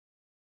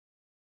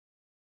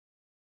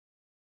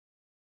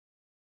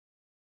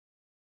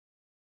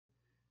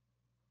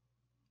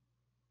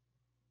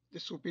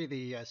This will be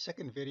the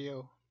second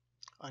video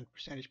on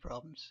percentage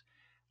problems.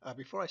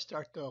 Before I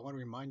start though, I want to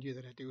remind you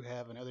that I do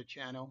have another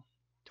channel,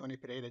 Tony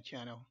Pereira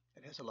channel,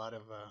 that has a lot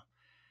of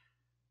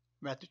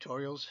math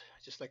tutorials,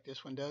 just like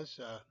this one does.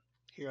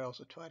 Here I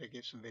also try to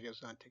give some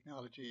videos on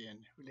technology and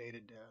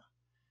related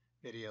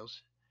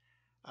videos.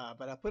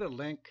 But I'll put a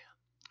link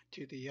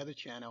to the other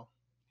channel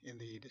in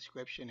the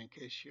description in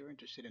case you're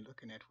interested in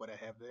looking at what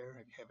I have there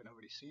if you haven't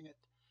already seen it.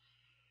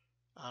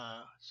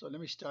 So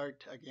let me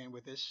start again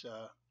with this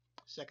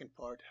second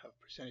part of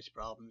percentage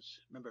problems.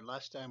 Remember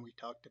last time we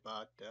talked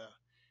about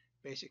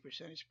basic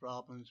percentage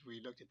problems.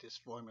 We looked at this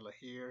formula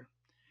here.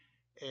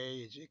 A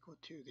is equal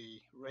to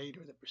the rate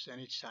or the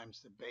percentage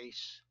times the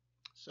base.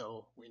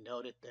 So we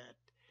noted that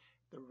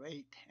the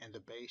rate and the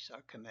base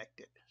are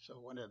connected. So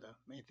one of the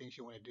main things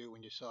you want to do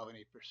when you solve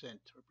any percent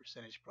or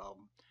percentage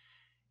problem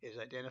is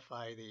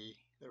identify the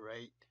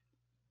rate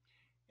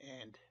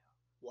and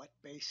what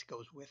base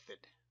goes with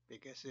it.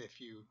 Because if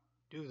you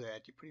do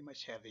that, you pretty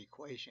much have the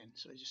equation.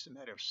 So it's just a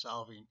matter of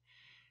solving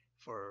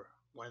for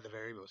one of the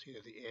variables,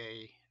 either the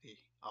A, the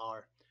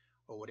R,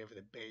 or whatever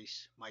the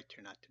base might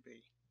turn out to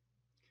be.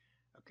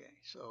 Okay,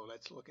 so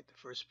let's look at the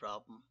first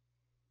problem.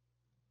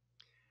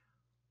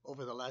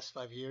 Over the last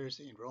 5 years,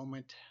 the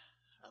enrollment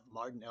of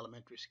Martin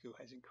Elementary School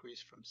has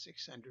increased from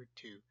 600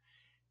 to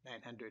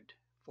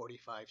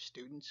 945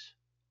 students.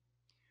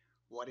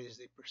 What is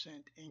the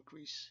percent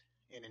increase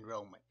in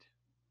enrollment?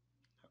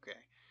 Okay,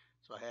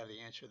 so I have the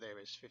answer there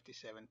is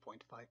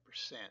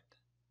 57.5%.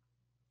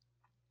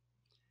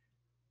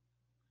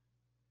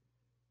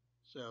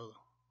 So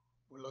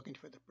we're looking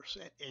for the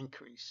percent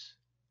increase.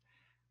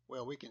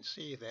 Well, we can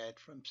see that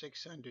from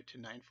 600 to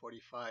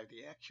 945,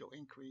 the actual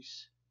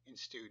increase in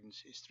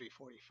students is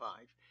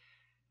 345.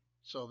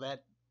 So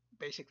that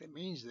basically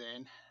means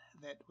then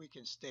that we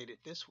can state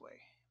it this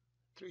way.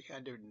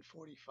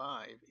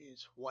 345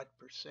 is what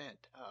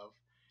percent of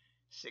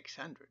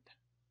 600?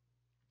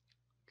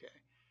 Okay.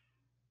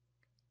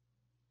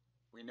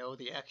 We know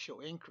the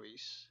actual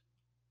increase,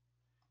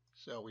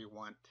 so we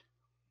want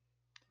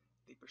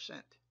the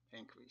percent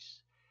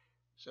increase.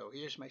 So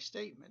here's my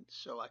statement.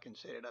 So I can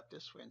set it up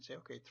this way and say,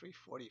 okay,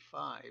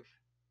 345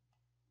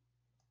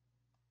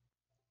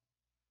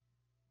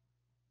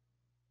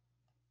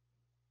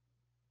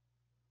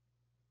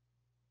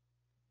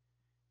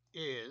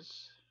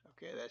 is,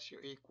 okay, that's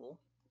your equal.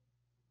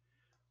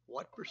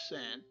 What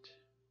percent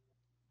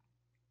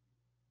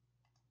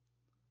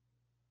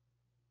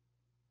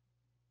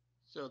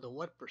so the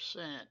what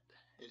percent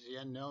is the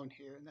unknown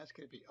here, and that's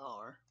going to be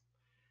R.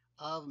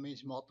 Of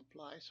means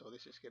multiply, so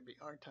this is going to be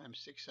R times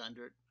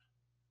 600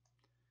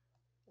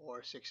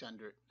 or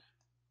 600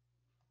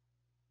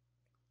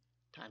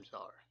 times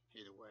R,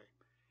 either way.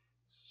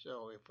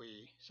 So if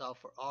we solve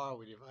for R,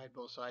 we divide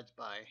both sides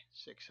by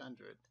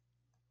 600.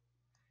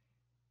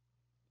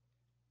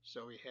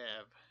 So we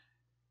have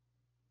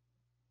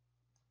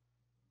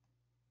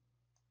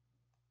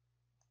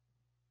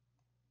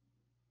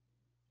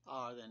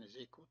R then is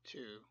equal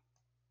to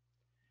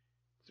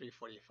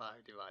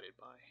 345 divided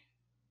by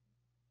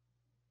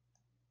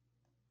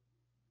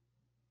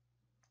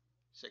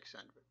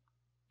 600.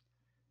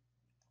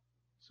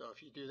 So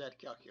if you do that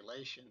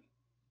calculation,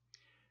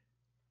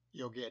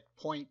 you'll get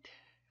 0.575,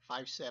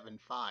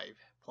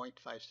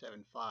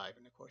 0.575,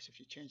 and of course if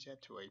you change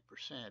that to a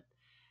percent,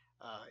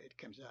 it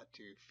comes out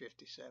to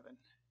 57.5%.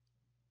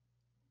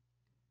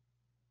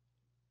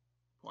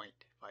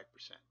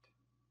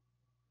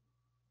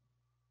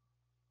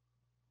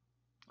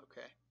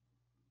 Okay,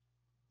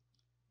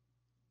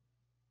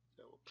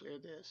 so we'll clear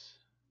this.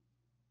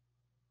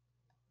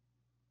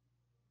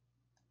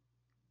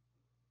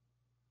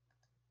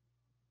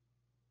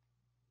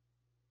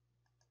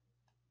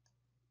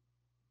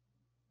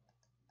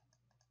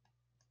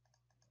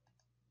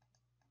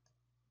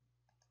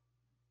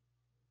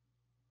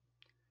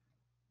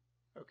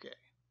 Okay,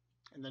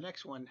 and the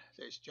next one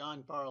says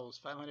John borrows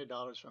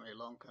 $500 from a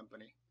loan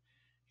company.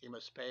 He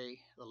must pay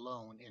the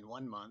loan in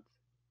 1 month.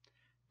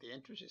 The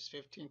interest is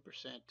 15%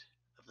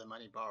 of the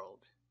money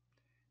borrowed.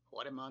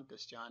 What amount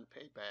does John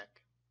pay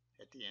back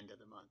at the end of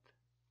the month?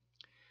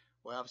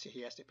 Well, obviously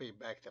he has to pay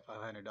back the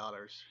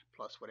 $500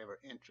 plus whatever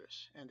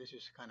interest, and this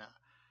is kind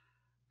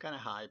of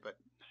high, but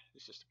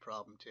it's just a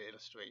problem to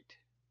illustrate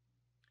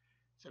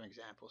some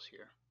examples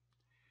here.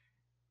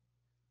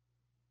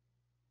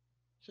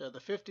 So the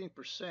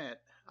 15%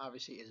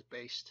 obviously is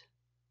based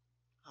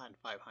on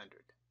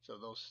 500. So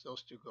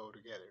those two go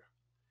together.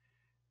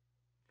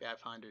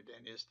 500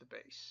 then is the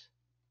base.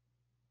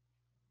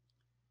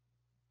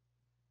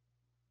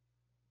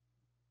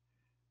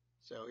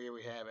 So here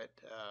we have it.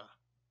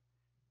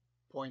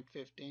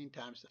 0.15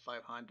 times the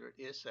 500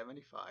 is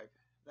 75.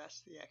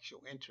 That's the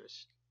actual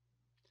interest.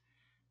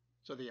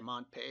 So the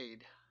amount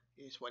paid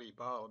is what he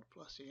borrowed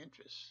plus the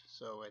interest.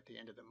 So at the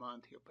end of the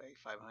month, he'll pay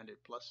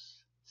 500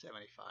 plus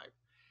 75.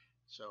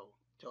 So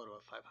total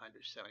of $575.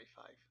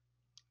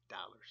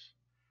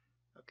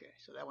 Okay,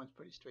 so that one's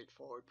pretty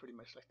straightforward, pretty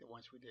much like the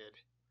ones we did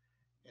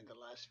in the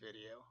last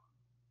video.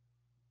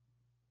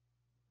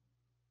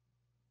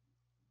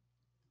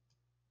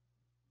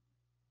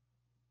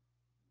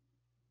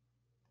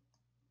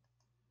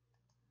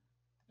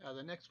 Now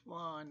the next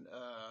one,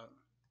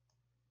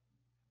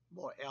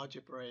 more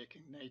algebraic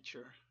in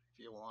nature,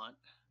 if you want,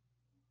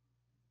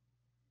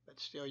 but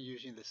still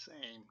using the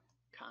same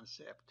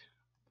concept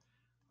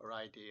or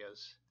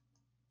ideas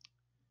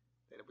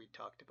that we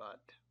talked about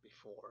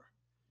before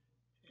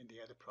in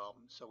the other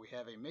problem. So we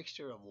have a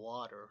mixture of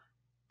water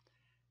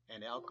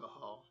and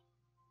alcohol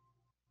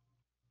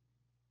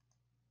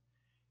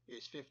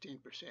is 15%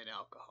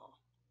 alcohol.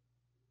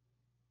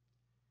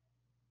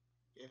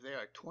 If there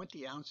are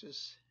 20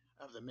 ounces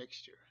of the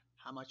mixture,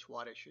 how much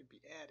water should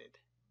be added?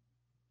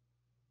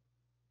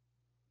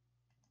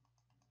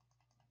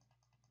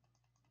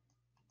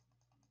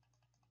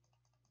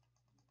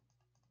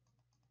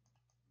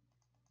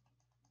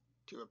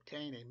 To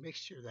obtain a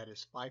mixture that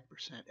is 5%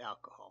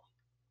 alcohol.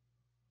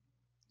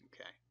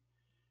 Okay.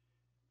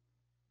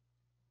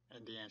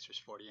 And the answer is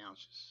 40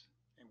 ounces.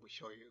 And I'll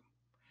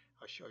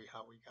show you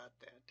how we got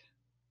that.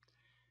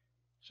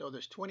 So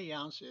there's 20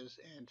 ounces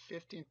and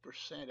 15%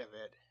 of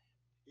it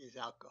is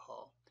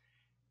alcohol.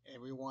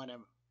 And we want to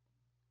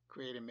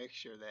create a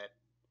mixture that,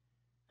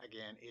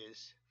 again,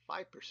 is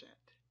 5%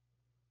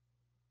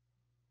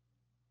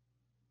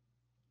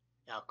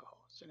 alcohol.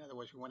 So in other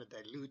words, we want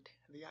to dilute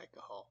the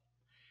alcohol.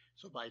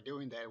 So by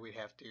doing that, we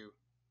have to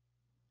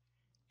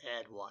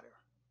add water.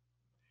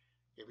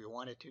 If we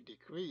wanted to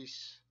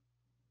decrease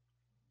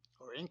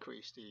or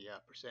increase the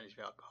percentage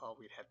of alcohol,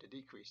 we'd have to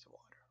decrease the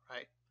water,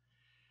 right?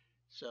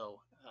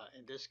 So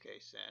in this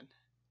case then,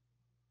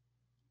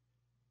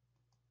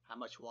 how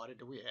much water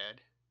do we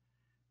add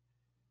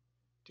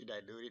to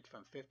dilute it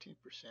from 15%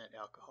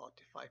 alcohol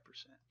to 5%?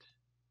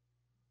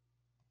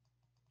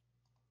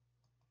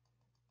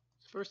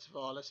 So first of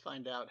all, let's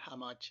find out how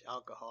much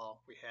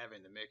alcohol we have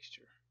in the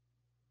mixture.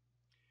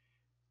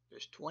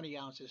 There's 20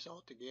 ounces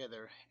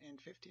altogether, and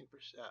 15%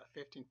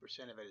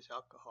 of it is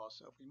alcohol.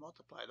 So if we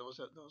multiply those,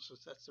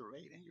 that's the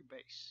rate and your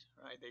base,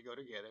 right? They go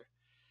together.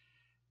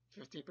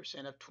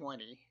 15% of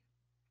 20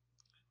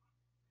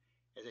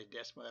 as a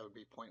decimal, that would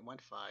be 0.15,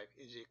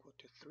 is equal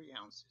to 3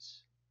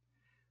 ounces.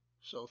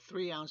 So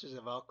 3 ounces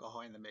of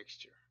alcohol in the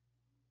mixture.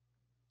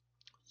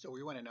 So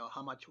we want to know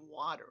how much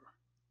water,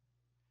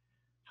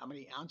 how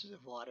many ounces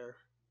of water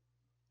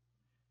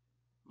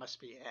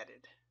must be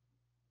added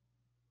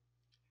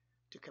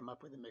to come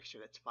up with a mixture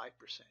that's 5%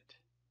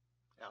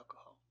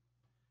 alcohol.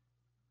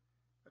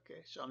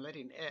 Okay, so I'm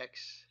letting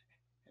X,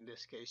 in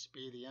this case,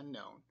 be the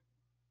unknown.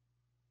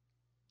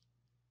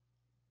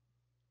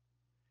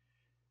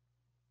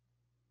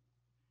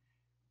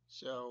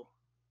 So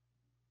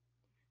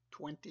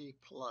 20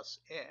 plus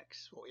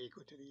X will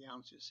equal to the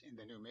ounces in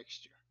the new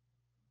mixture.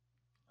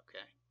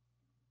 Okay.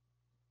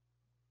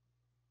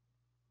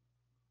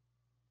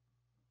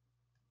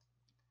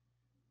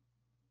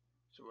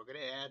 So we're going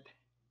to add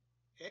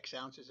X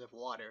ounces of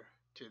water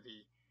to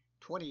the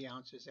 20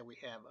 ounces that we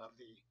have of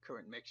the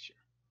current mixture.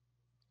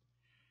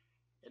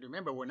 And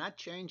remember, we're not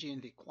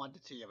changing the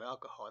quantity of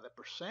alcohol. The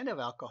percent of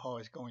alcohol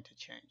is going to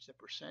change. The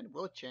percent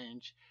will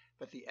change,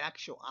 but the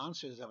actual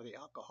ounces of the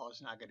alcohol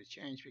is not going to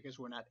change because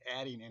we're not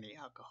adding any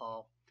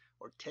alcohol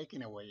or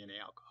taking away any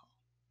alcohol.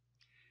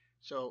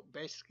 So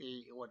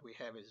basically what we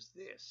have is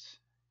this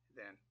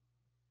then.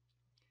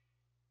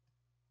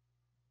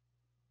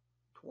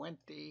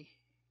 20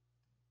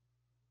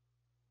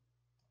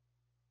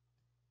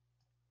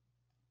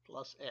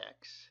 plus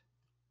X.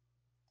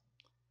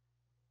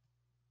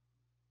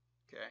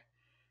 Okay,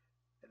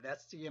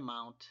 that's the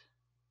amount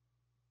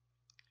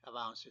of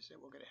ounces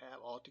that we're going to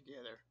have all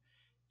together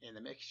in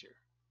the mixture.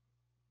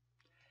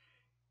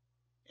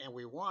 And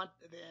we want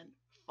then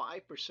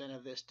 5%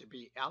 of this to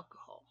be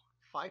alcohol.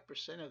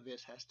 5% of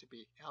this has to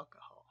be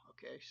alcohol.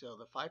 Okay, so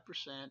the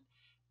 5%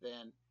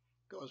 then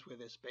goes with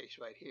this base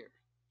right here.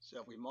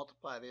 So if we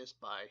multiply this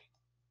by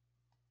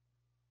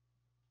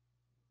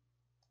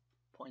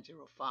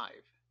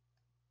 0.05,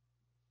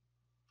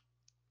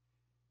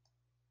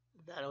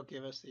 that'll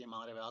give us the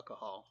amount of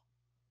alcohol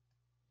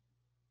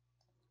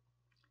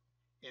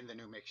in the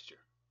new mixture,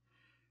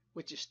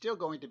 which is still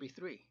going to be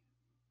 3.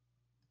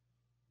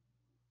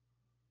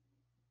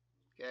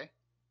 Okay?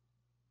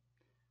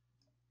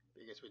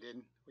 Because we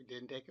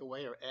didn't take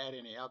away or add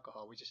any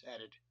alcohol, we just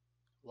added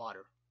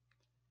water.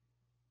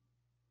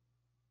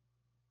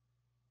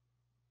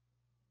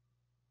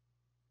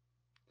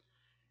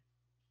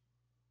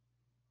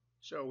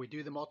 So we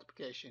do the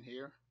multiplication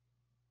here.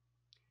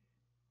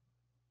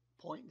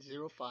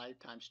 0.05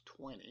 times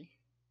 20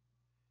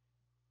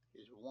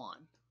 is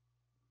 1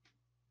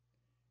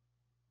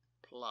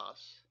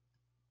 plus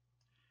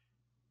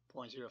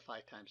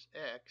 0.05 times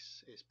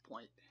X is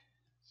 0.05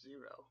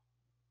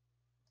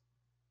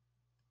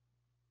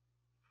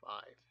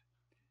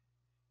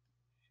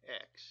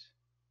 X,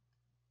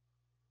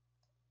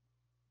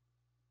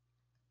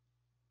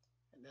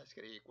 and that's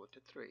going to equal to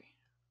 3.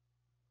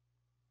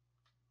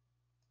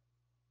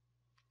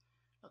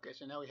 Okay,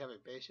 so now we have a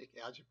basic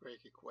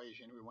algebraic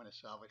equation we want to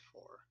solve it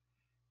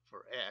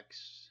for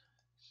X.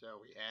 So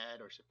we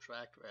add or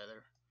subtract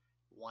rather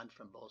 1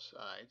 from both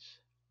sides.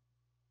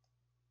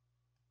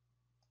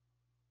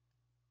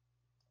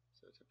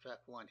 So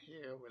subtract 1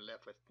 here, we're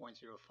left with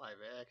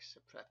 0.05x.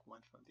 Subtract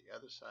 1 from the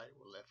other side,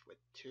 we're left with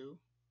 2.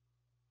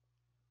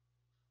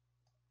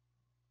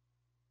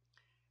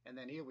 And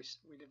then here we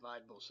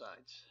divide both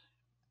sides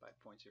by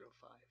 0.05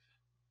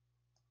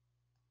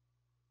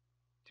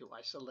 to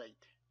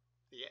isolate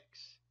the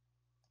x.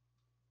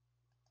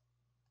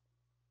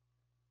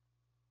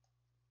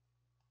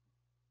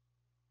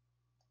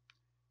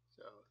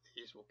 So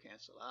these will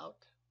cancel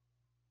out.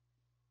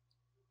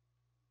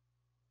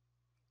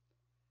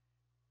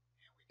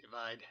 And we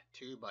divide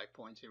 2 by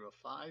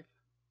 0.05,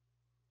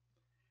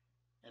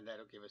 and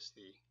that'll give us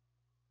the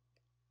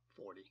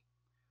 40,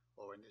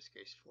 or in this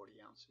case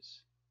 40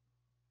 ounces.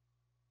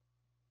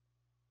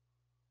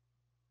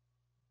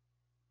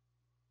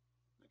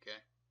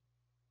 Okay.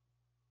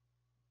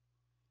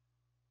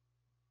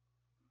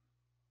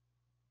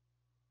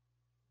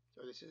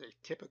 So this is a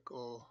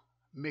typical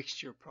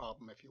mixture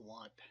problem, if you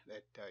want,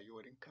 that you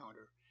would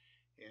encounter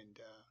in,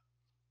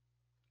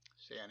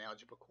 say, an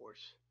algebra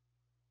course.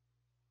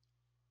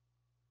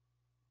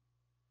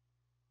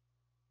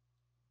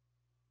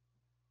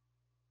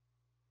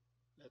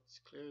 Let's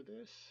clear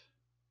this.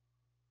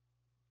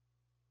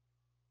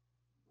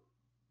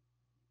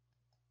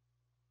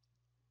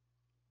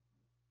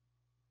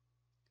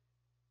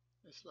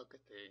 Let's look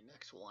at the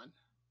next one.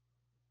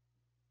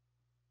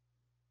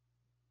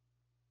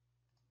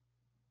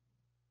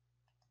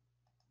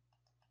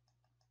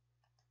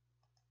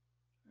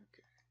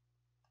 Okay.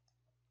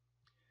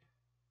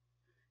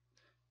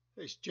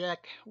 This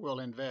Jack will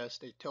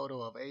invest a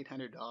total of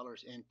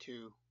 $800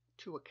 into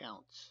 2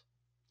 accounts.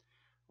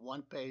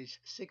 One pays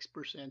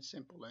 6%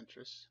 simple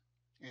interest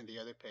and the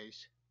other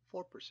pays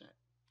 4%.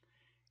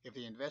 If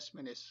the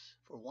investment is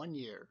for 1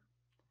 year,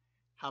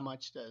 how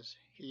much does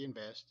he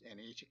invest in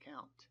each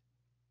account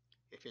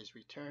if his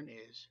return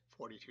is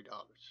 $42?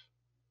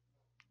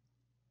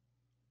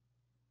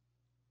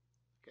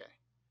 Okay.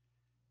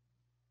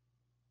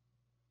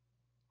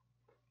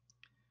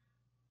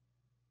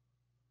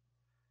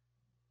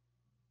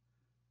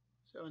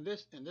 So in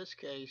this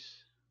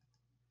case,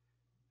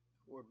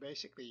 we're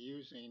basically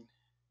using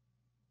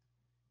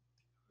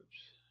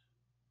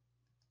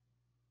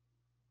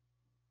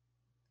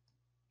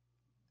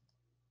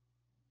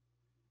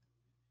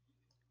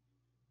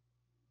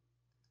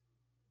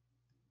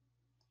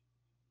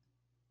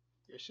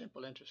your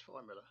simple interest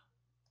formula.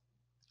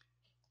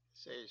 It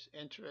says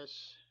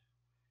interest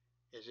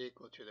is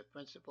equal to the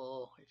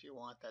principal, if you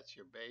want, that's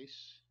your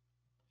base,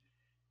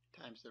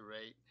 times the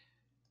rate,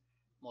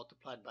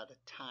 multiplied by the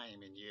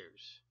time in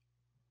years.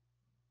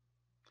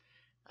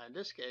 In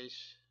this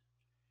case,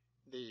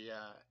 the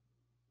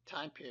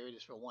time period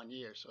is for 1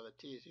 year, so the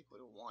t is equal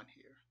to 1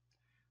 here.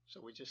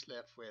 So we're just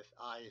left with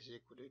I is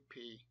equal to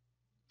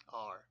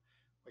PR,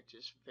 which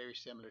is very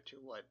similar to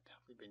what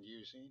we've been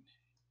using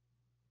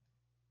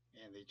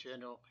in the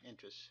general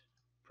interest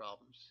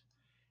problems.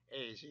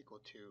 A is equal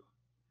to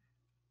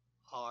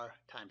R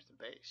times the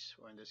base,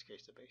 or in this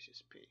case the base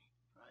is P,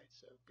 right?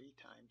 So B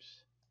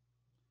times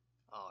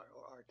R,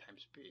 or R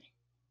times B.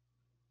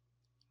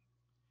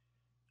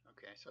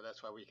 Okay, so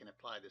that's why we can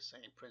apply the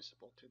same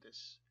principle to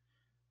this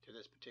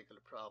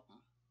particular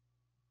problem.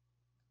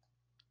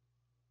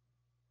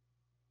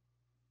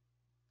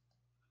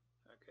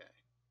 Okay.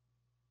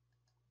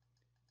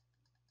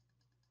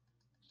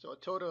 So a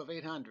total of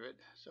 800.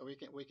 So we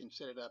can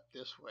set it up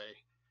this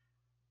way.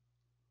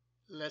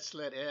 Let's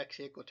let x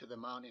equal to the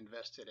amount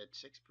invested at 6%.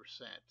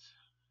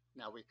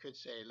 Now we could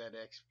say let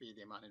x be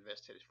the amount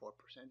invested at 4%.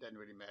 Doesn't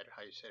really matter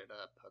how you set it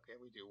up. Okay,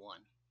 we do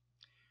one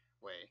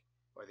way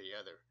or the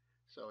other.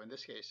 So in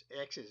this case,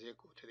 x is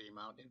equal to the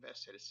amount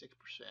invested at 6%.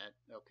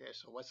 Okay,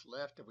 so what's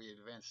left if we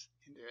invest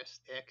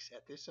x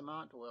at this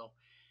amount? Well,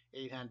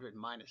 800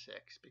 minus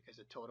x, because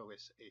the total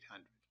is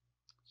 800.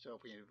 So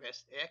if we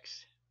invest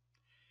x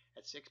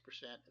at 6%,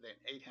 then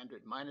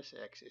 800 minus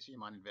x is the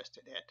amount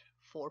invested at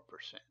 4%.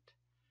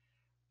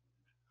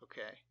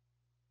 Okay.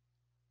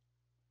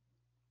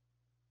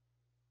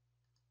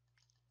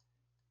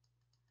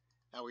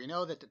 Now we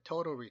know that the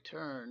total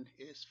return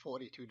is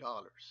 $42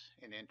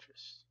 in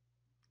interest.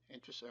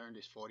 Interest earned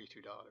is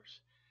 $42.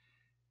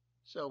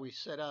 So we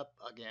set up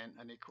again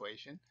an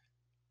equation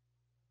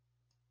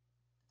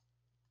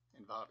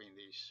involving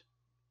these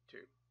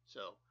two.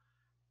 So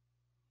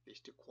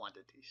these two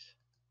quantities.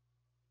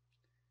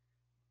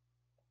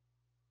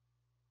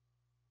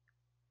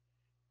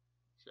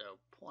 So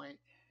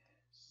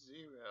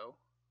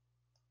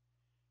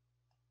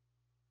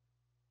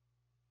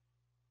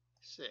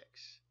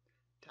 0.06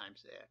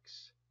 times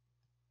x.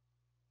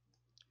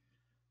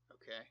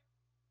 Okay.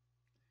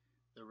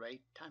 The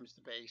rate times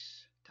the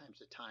base times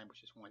the time,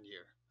 which is 1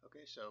 year.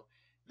 Okay, so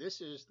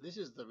this is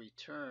the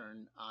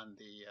return on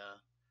the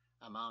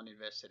amount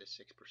invested at 6%.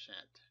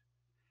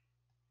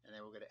 And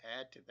then we're going to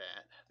add to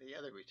that the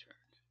other return.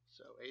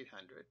 So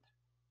 800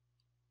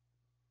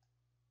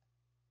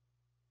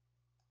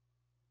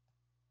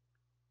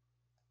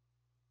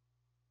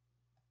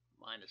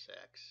 minus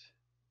x.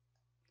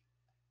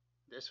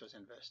 This was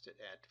invested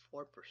at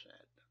 4%.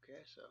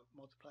 Okay, so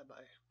multiply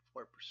by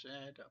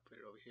 4%. I'll put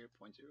it over here,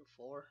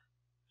 0.04.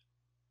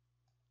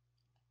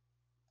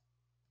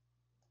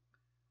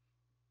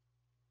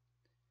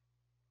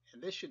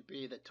 And this should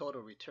be the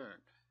total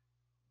return,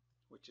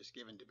 which is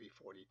given to be $42.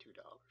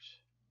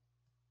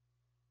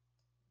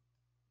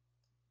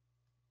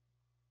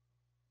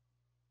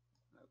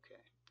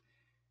 Okay.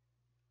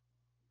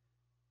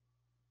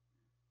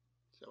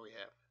 So we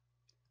have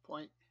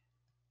 0.06x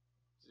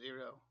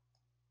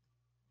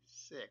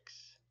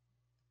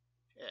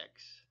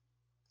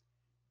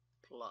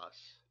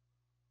plus,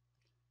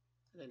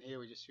 and then here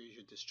we just use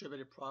your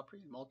distributive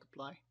property and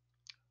multiply.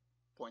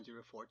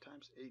 0.04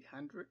 times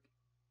 800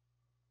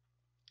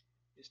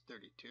 is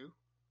 32.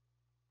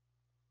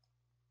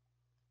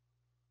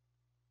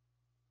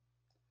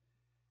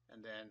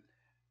 And then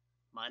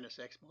minus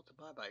x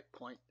multiplied by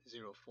 0.04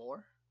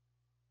 will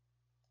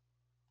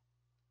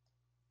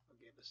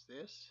give us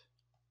this.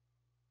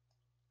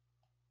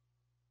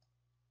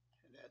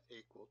 And that's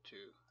equal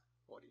to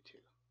 42.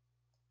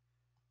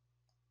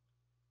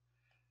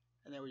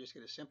 And then we're just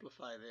going to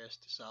simplify this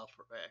to solve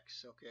for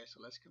x. Okay, so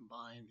let's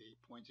combine the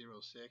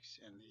 0.06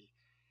 and the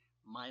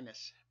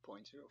minus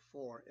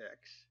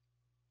 0.04x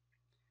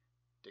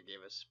to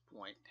give us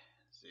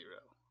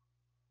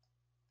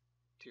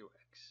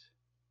 0.02x.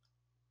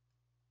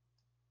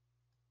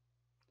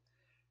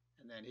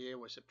 And then here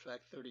we'll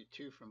subtract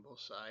 32 from both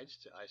sides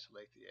to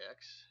isolate the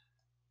x.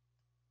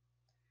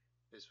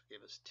 This will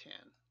give us 10.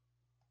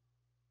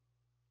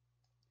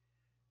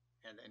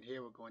 And then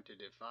here we're going to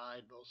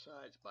divide both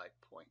sides by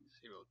 0.02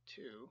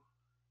 to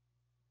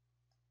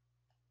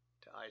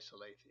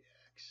isolate the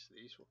x.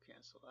 These will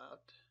cancel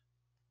out.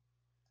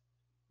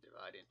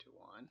 Divide into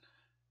 1.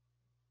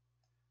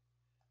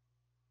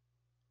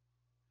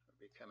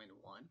 Becoming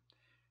 1.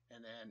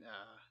 And then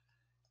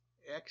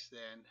x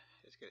then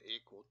is going to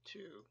equal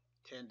to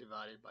 10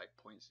 divided by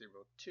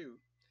 0.02,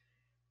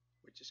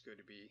 which is going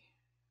to be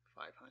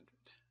 500.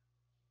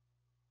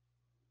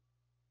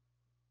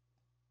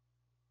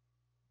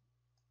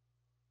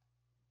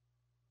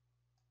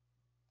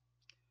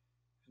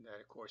 And that,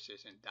 of course,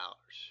 is in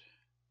dollars.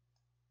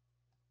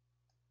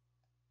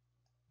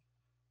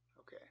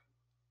 Okay.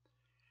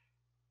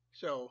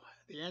 So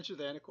the answer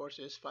then, of course,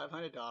 is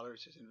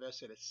 $500 is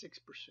invested at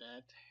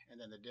 6%, and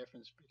then the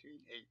difference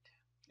between 8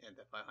 and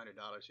the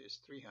 $500 is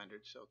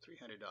 $300. So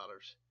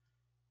 $300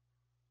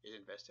 is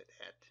invested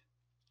at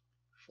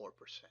 4%.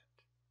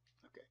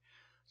 Okay.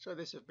 So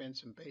this has been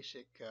some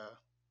basic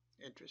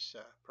interest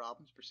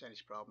problems,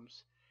 percentage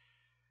problems.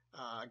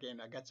 Again,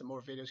 I got some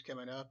more videos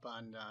coming up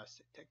on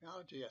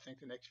technology. I think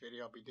the next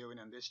video I'll be doing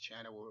on this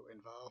channel will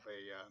involve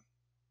a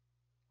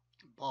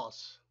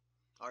Boss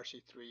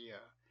RC3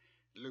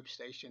 loop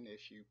station.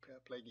 If you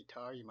play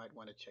guitar, you might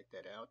want to check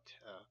that out.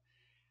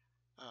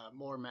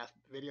 More math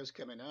videos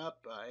coming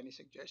up. Any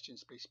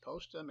suggestions, please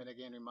post them. And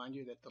again, remind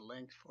you that the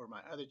link for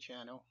my other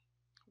channel,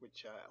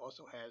 which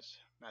also has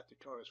math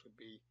tutorials, would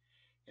be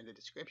in the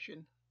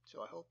description.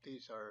 So I hope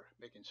these are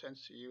making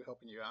sense to you,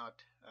 helping you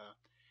out.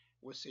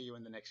 We'll see you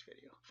in the next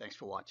video. Thanks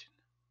for watching.